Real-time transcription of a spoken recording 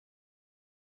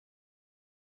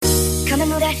come and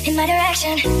move that in my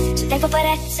direction. So thankful for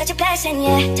that, such a blessing,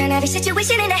 yeah. Turn every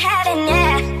situation into heaven,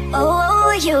 yeah.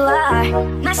 Oh, you are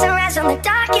my sunrise on the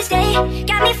darkest day.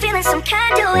 Got me feeling some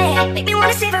kind of way. Make me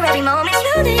wanna savor every moment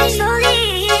slowly,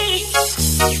 slowly.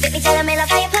 You fit me, telling me love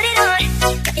how you put it on.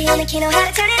 Got the only key, know how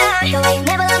to turn it on. The way you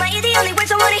never lie, my ear, the only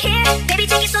words I wanna hear. Baby,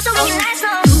 take it slow so we can last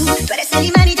long. Tú eres el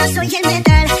imán y yo soy el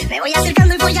metal. Me voy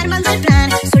acercando y voy armando el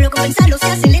plan. Solo con pensarlo se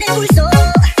acelera el pulso.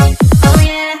 Oh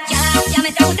yeah, ya me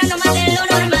está gustando más de lo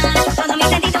normal. Todos mis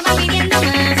sentidos van pidiendo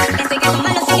más. Estoy que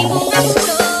tomarlo sin ningún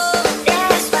apuro.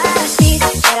 Despacito,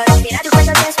 quiero respirar tu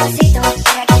cuerpo despacito.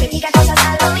 Deja que te diga cosas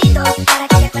al oído, para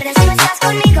que te acuerdes si no estás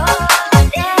conmigo.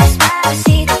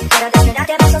 Despacito, quiero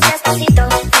desnudarte a besos despacito.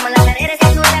 Como las paredes de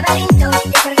tu laberinto,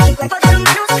 y hacer que tu cuerpo de un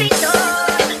manuscrito.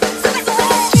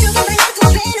 Quiero bailar tu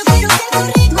pelo, quiero ser tu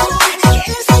ritmo. Que le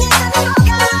enseñes a mi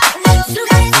boca los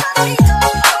lugares favoritos.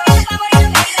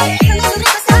 Déjame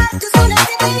sobrepasar tus zonas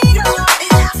de peligro.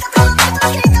 Hasta provocar tus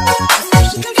gritos.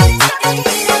 Y que olvides lo que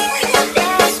diré.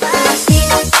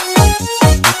 Despacito.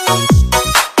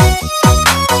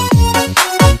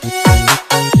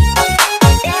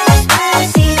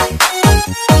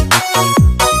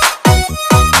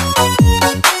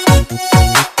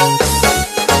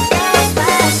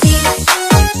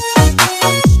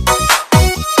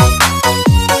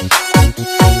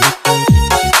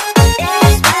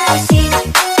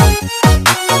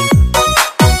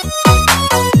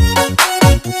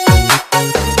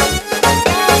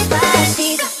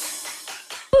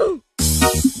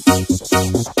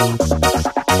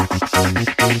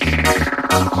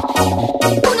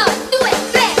 Uno, due,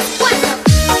 tre, quattro.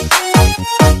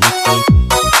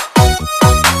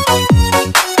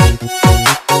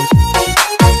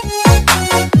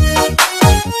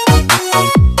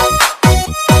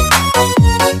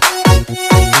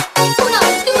 Uno,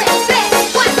 due, tre,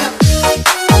 quattro.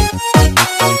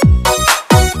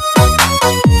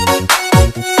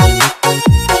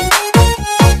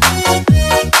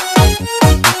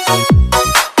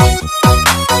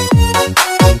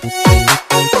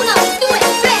 Uno, due,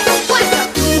 tre, quattro.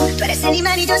 Tú eres el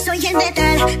imán y yo soy el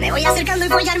metal. Me voy acercando y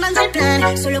voy armando el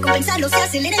plan. Solo con pensarlo se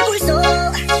acelera el pulso.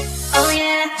 Oh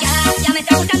yeah, ya me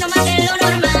está gustando más de lo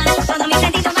normal. Todos mis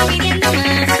sentidos van pidiendo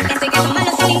más. Estoy que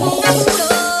tomarlo sin ningún apuro.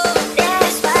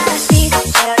 Despacito,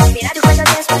 quiero respirar tu cuerpo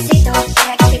despacito.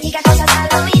 Deja que te diga cosas al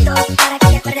oído, para que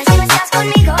te acuerdes si no estás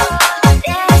conmigo.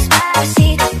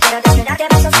 Despacito, quiero desnudarte a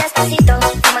besos despacito.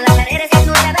 Como las paredes de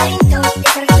tu laberinto, y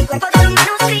hacer que tu cuerpo de un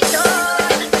manuscrito.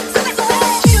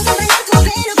 Quiero bailar tu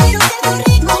pelo, quiero ser tu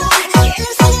ritmo. Que le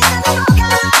enseñes a mi boca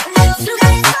los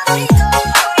lugares favoritos.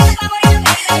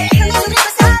 Déjame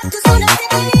sobrepasar tus zonas de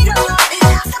peligro.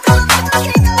 Hasta provocar tus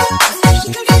gritos.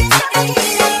 Y que olvides lo que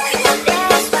diré.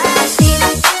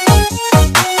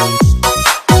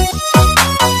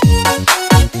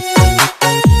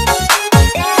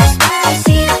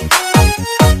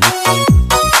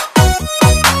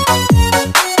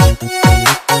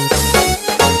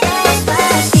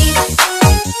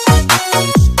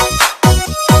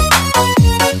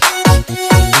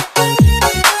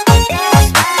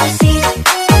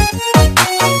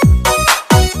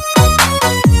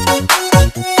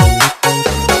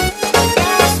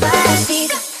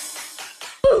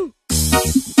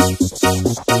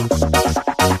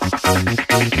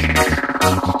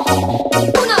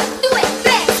 Uno, due,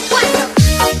 tre, quattro.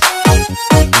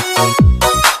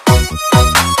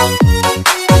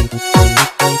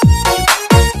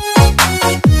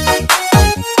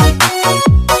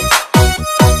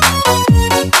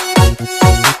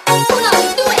 Uno,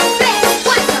 due, tre,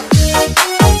 quattro.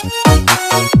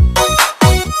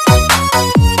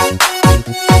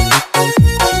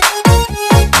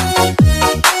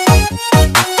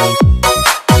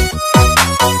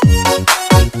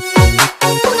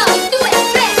 Uno, due,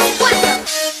 tre, quattro.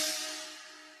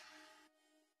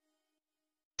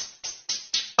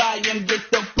 Volume, get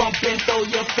the bump and throw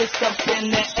your fist up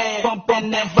in the air. Bump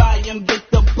in that volume, get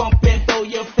the bump and throw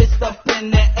your fist up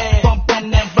in the air. Bump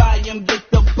in that volume, get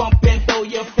the bump and throw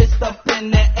your fist up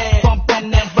in the air. Bump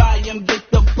in that volume, get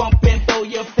the bump and throw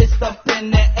your fist up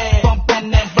in the air. Bump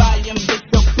in that volume,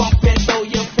 get the bump and throw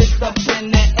your fist up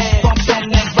in the air. Bump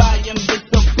in that volume, get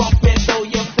the bump and throw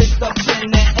your fist up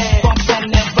in the air. Bump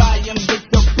in that volume, get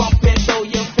the bump and throw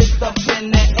your fist up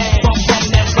in the air. Bump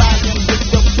in that volume, get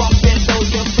the bump and throw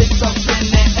your fist up in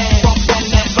the air. Bump in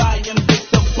that volume, get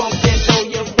the bump and throw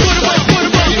your fist up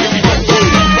in the air.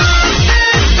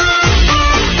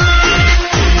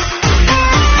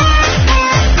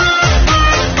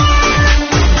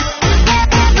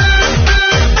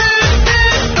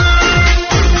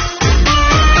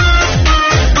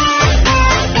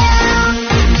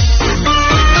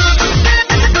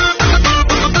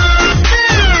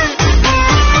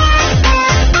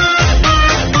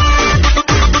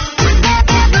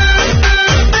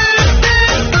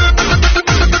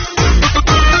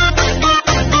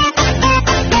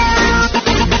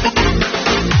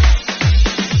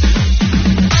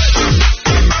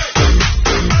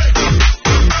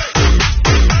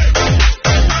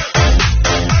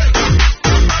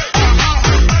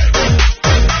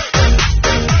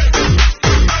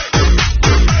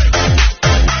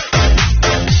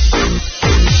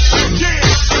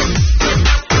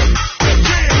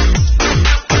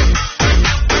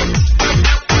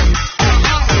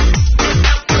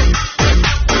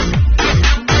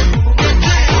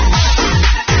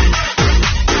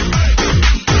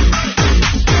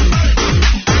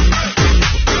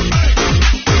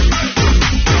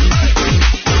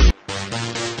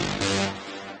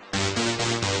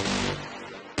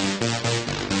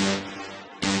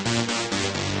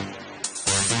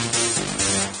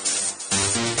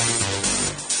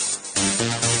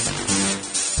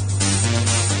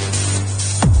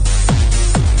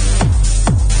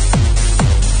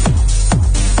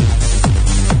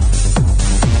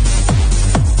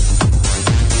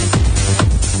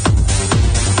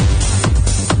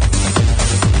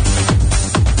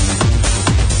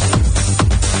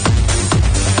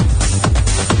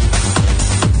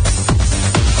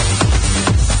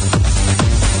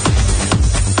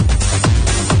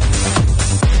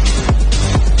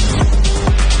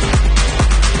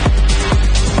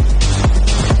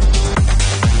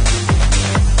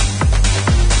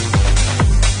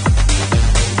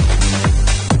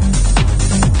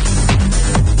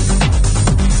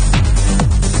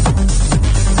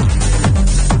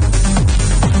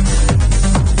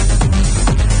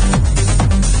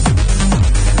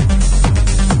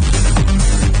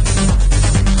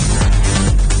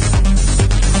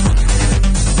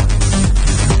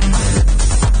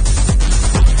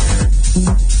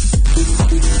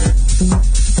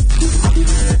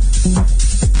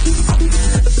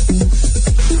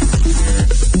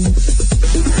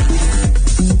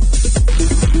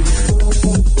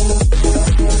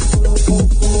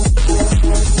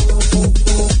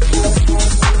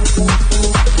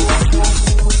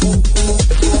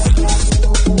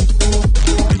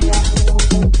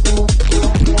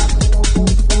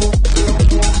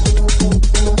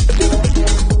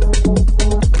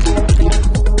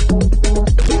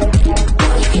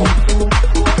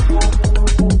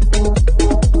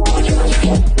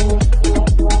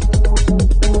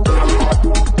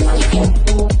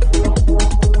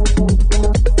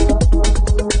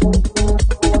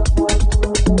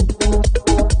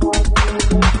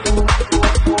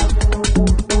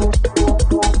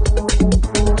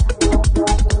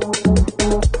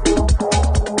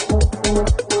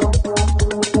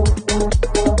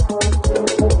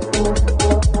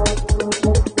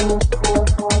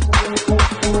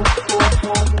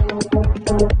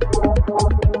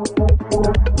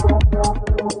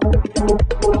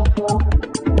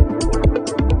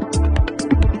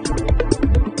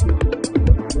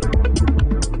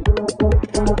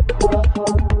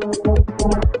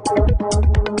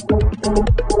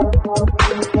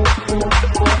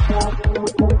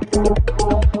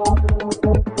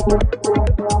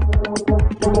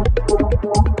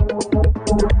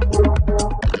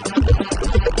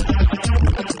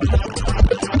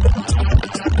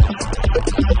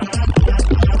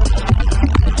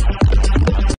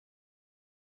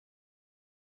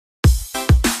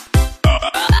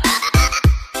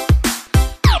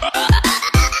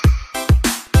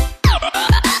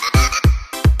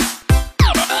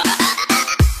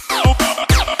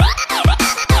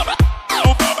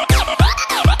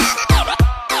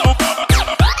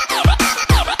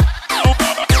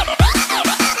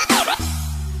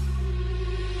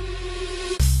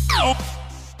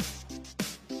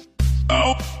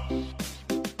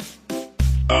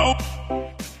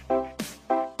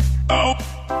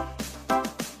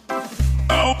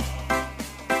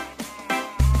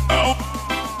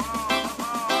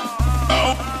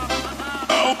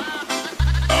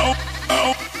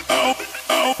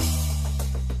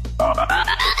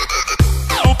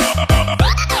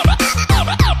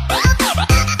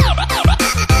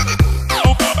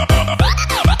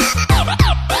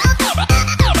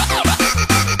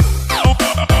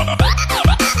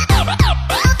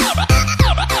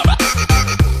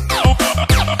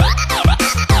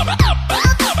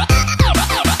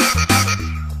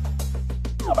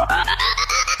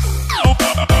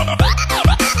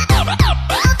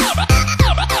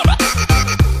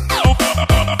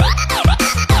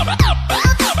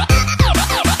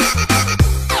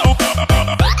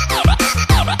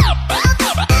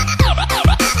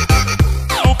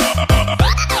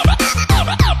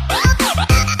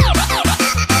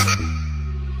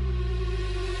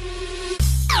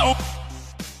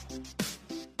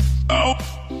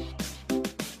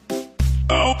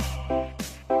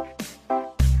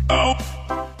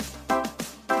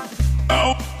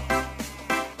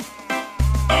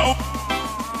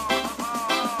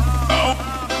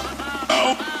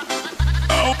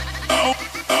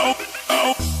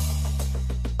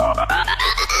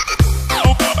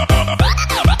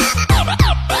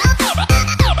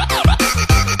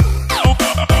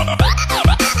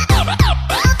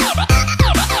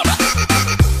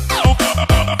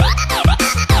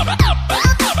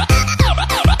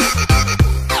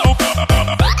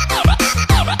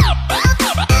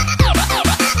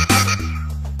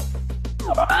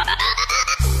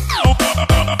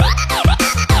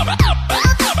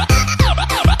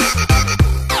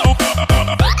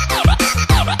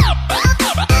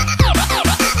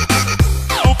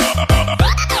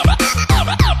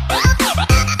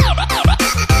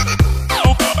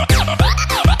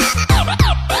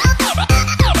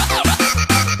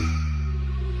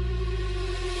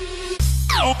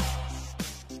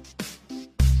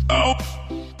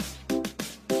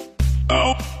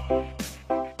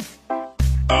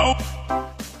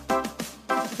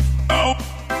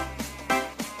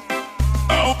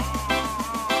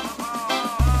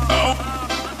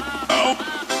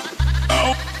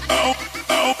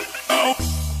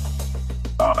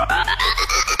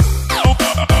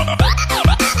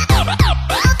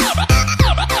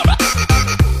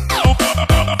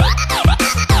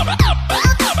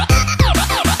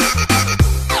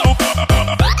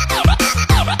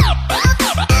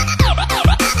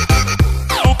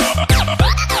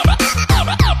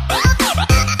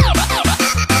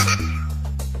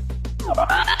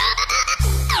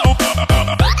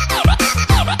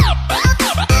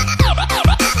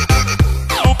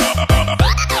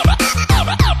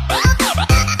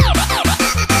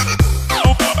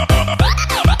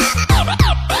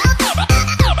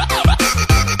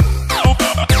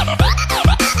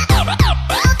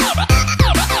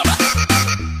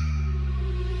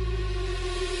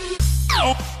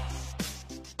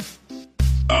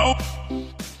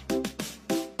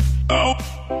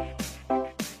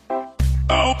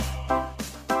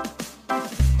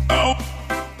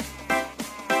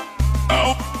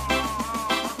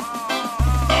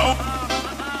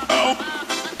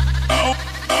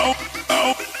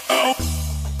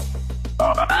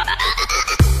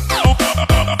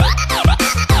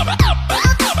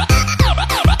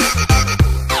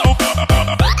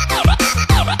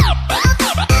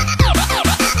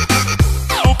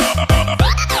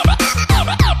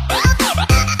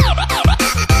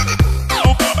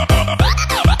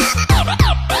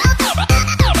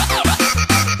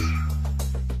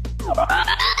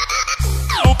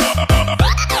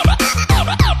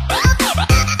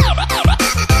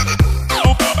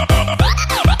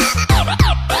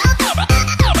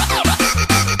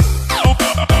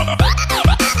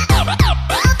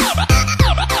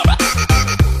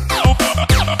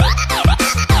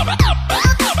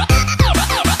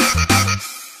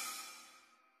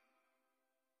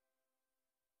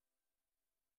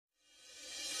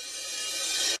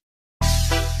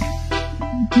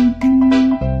 Bisa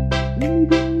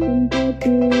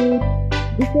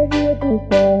buat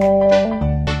usaha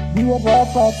biar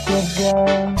dapat kerja,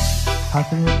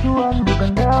 hasilnya cuan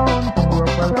bukan daun. Tunggu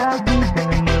apa lagi,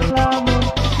 jangan melamun,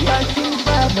 yakin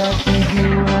pada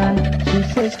tujuan,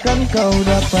 sukseskan kau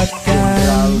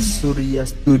dapatkan. Surya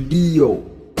Studio.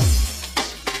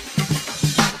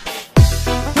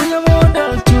 Punya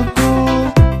modal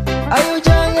cukup, ayo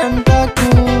jangan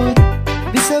takut,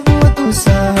 bisa buat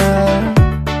usaha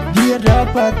biar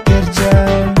dapat kerja,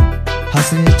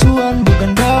 hasilnya cuan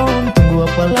bukan daun. Tunggu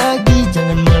apa lagi,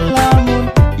 jangan melamun,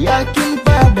 yakin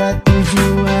pada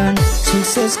tujuan,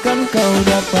 sukseskan kau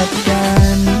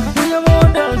dapatkan. Punya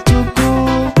modal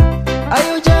cukup,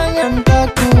 ayo jangan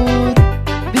takut,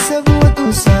 bisa buat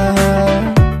usaha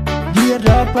biar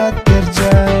dapat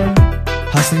kerja,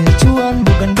 hasilnya cuan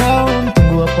bukan daun.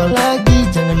 Tunggu apa lagi,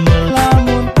 jangan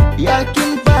melamun,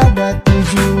 yakin pada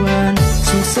tujuan,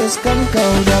 sukseskan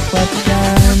kau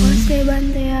dapatkan.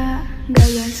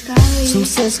 Gagal sekali.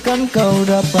 Sukseskan kau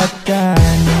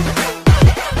dapatkan.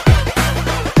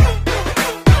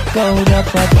 Kau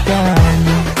dapatkan.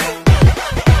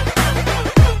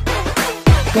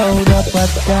 Kau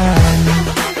dapatkan.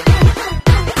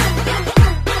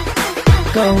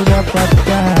 Kau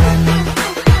dapatkan.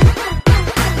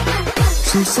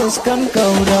 Sukseskan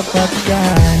kau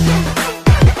dapatkan.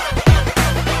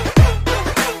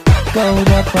 Kau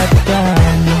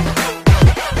dapatkan.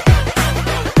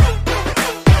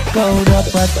 Kau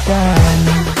dapatkan.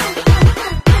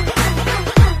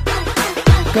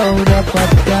 Kau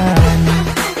dapatkan.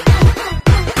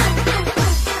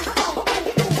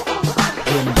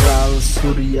 Jenderal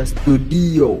Surya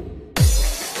Studio.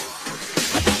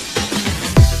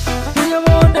 Punya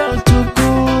modal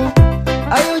cukup,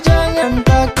 ayo jangan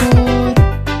takut,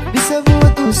 bisa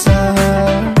buat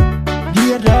usaha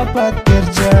biar dapat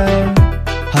kerja,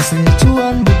 hasilnya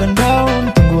cuan bukan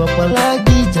daun. Tunggu apa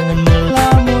lagi, jangan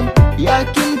melamun,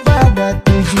 yakin pada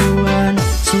tujuan,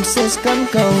 sukseskan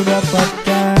kau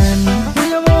dapatkan.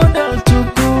 Punya modal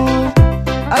cukup,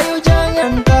 ayo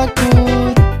jangan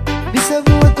takut, bisa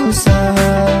buat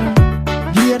usaha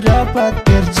biar dapat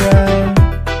kerja,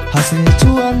 hasilnya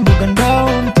cuan bukan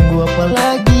daun. Tunggu apa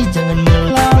lagi, jangan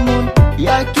melamun,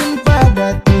 yakin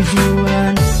pada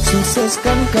tujuan,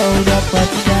 sukseskan kau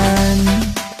dapatkan.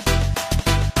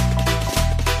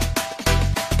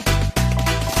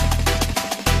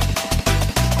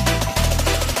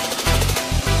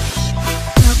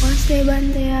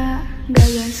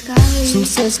 Gagal sekali.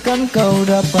 Sukseskan kau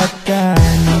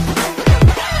dapatkan.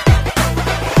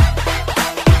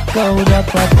 Kau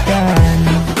dapatkan.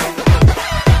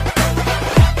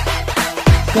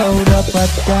 Kau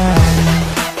dapatkan.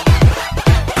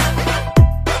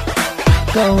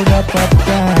 Kau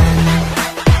dapatkan.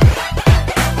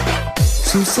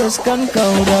 Sukseskan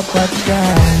kau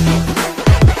dapatkan.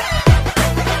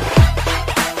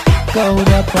 Kau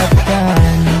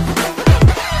dapatkan.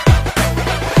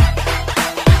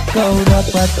 Kau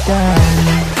dapatkan.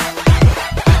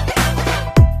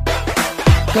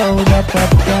 Kau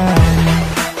dapatkan.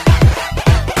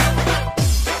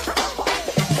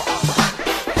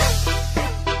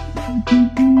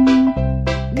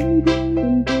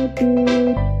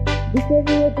 Bisa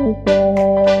buat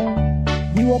usaha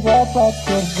biar dapat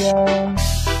kerja,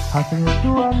 hasilnya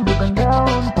cuan bukan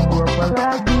daun. Tunggu apa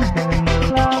lagi, jangan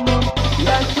melamun,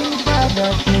 yakin pada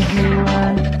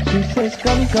tujuan,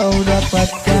 sukseskan kau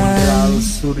dapatkan.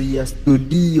 Surya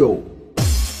Studio.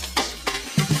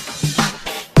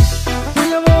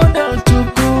 Punya modal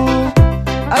cukup,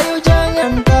 ayo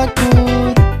jangan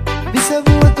takut, bisa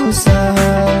buat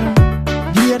usaha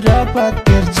biar dapat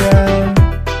kerja,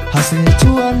 hasilnya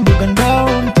cuan bukan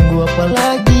daun. Tunggu apa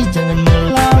lagi, jangan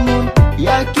melamun,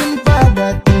 yakin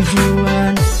pada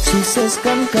tujuan,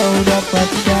 sukseskan kau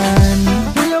dapatkan.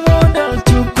 Punya modal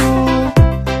cukup,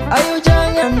 ayo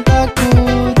jangan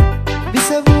takut,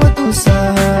 bisa buat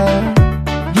usaha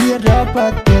biar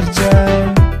dapat kerja,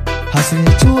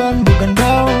 hasilnya cuan bukan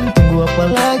daun. Tunggu apa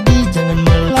lagi, jangan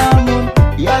melamun,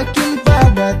 yakin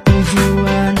pada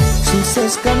tujuan,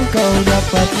 sukseskan kau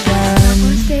dapatkan.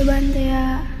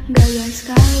 Gagal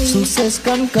sekali.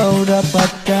 Sukseskan kau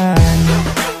dapatkan.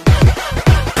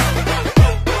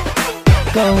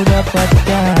 Kau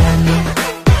dapatkan.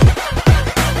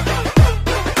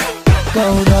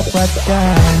 Kau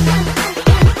dapatkan.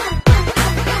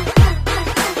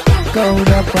 Kau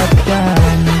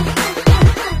dapatkan.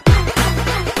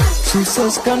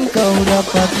 Sukseskan kau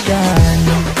dapatkan.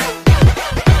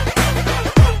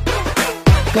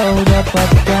 Kau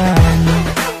dapatkan.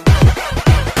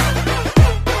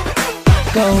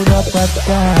 Kau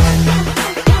dapatkan.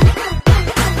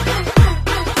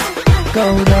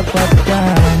 kau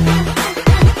dapatkan.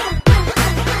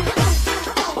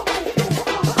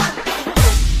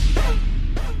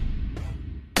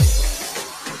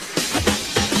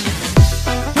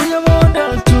 Punya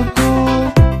modal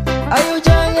cukup, ayo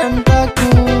jangan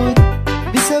takut.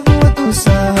 Bisa buat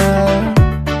usaha,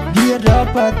 biar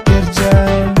dapat kerja.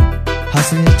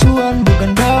 Hasilnya cuan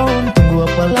bukan daun, tunggu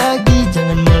apa lagi,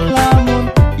 jangan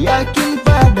melamun. Yakin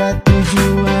pada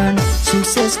tujuan,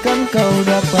 sukses kan kau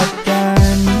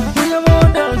dapatkan. Punya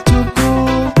modal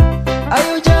cukup,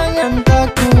 ayo jangan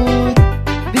takut.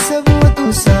 Bisa buat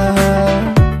usaha,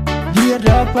 biar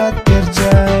dapat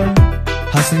kerja.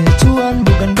 Hasilnya cuan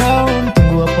bukan daun,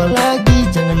 tunggu apa lagi,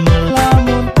 jangan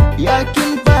melamun.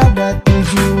 Yakin pada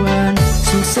tujuan,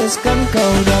 sukses kan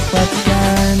kau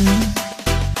dapatkan.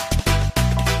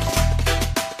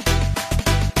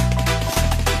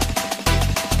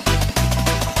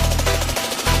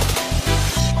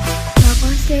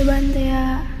 Bantu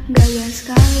ya, gaya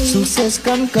sekali. Sukses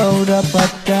kan kau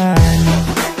dapatkan.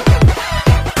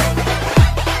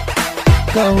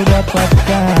 Kau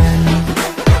dapatkan.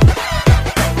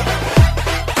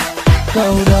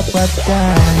 Kau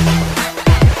dapatkan.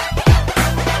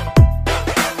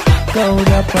 Kau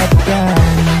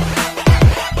dapatkan.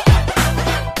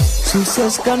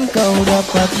 Sukses kan kau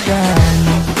dapatkan.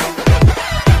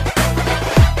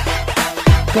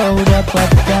 Kau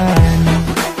dapatkan.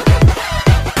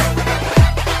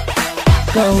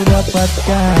 Kau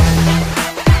dapatkan.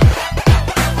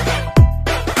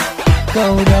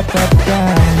 Kau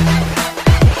dapatkan.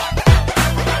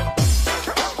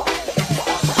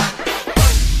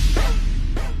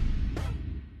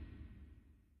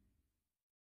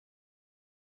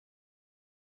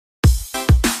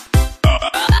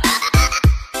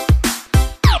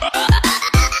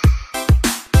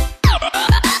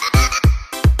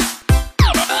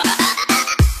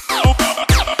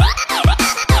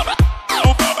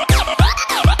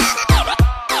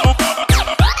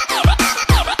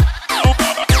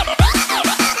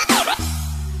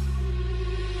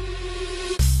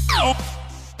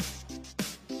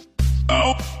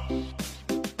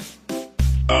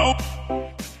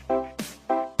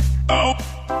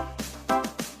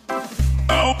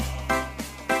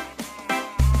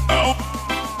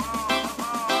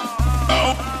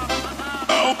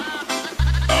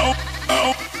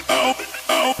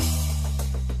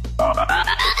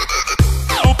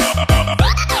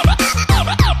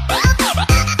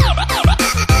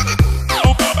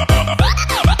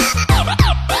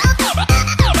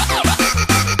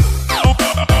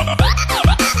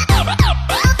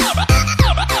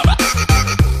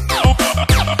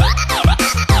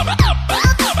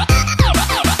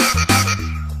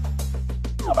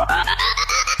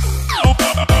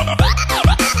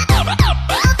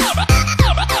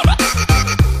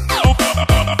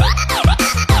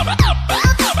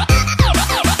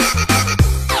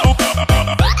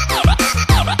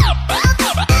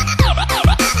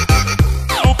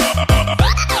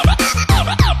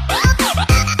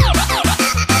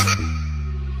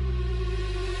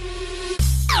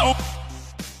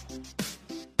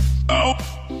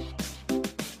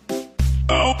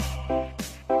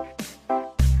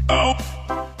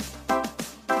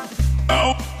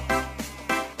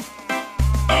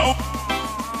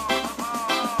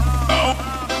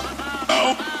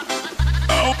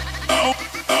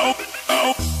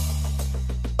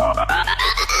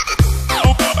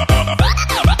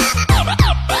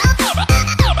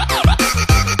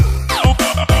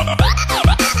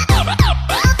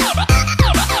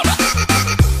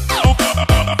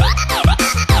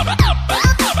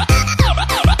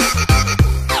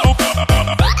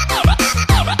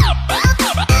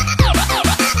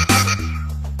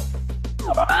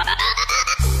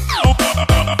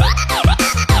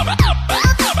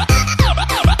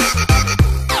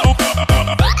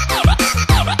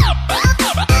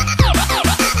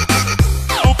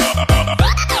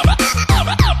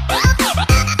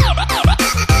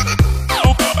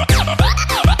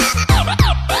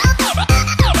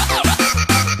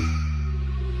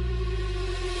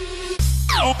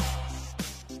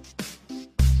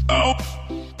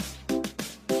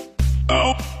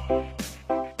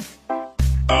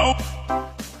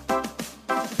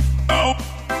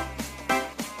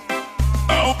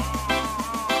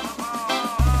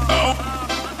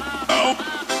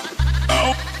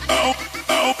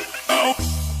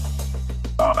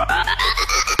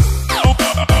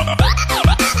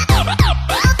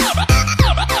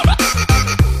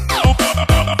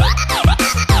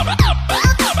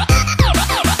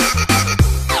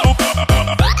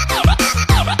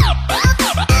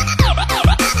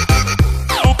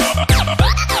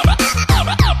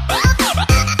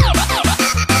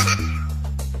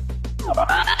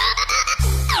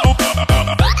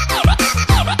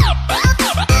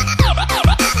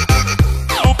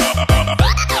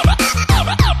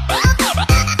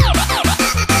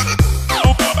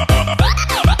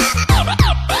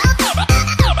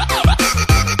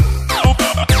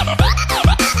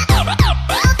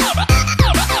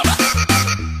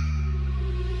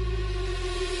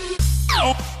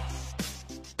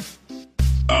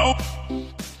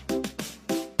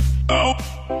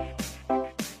 oh.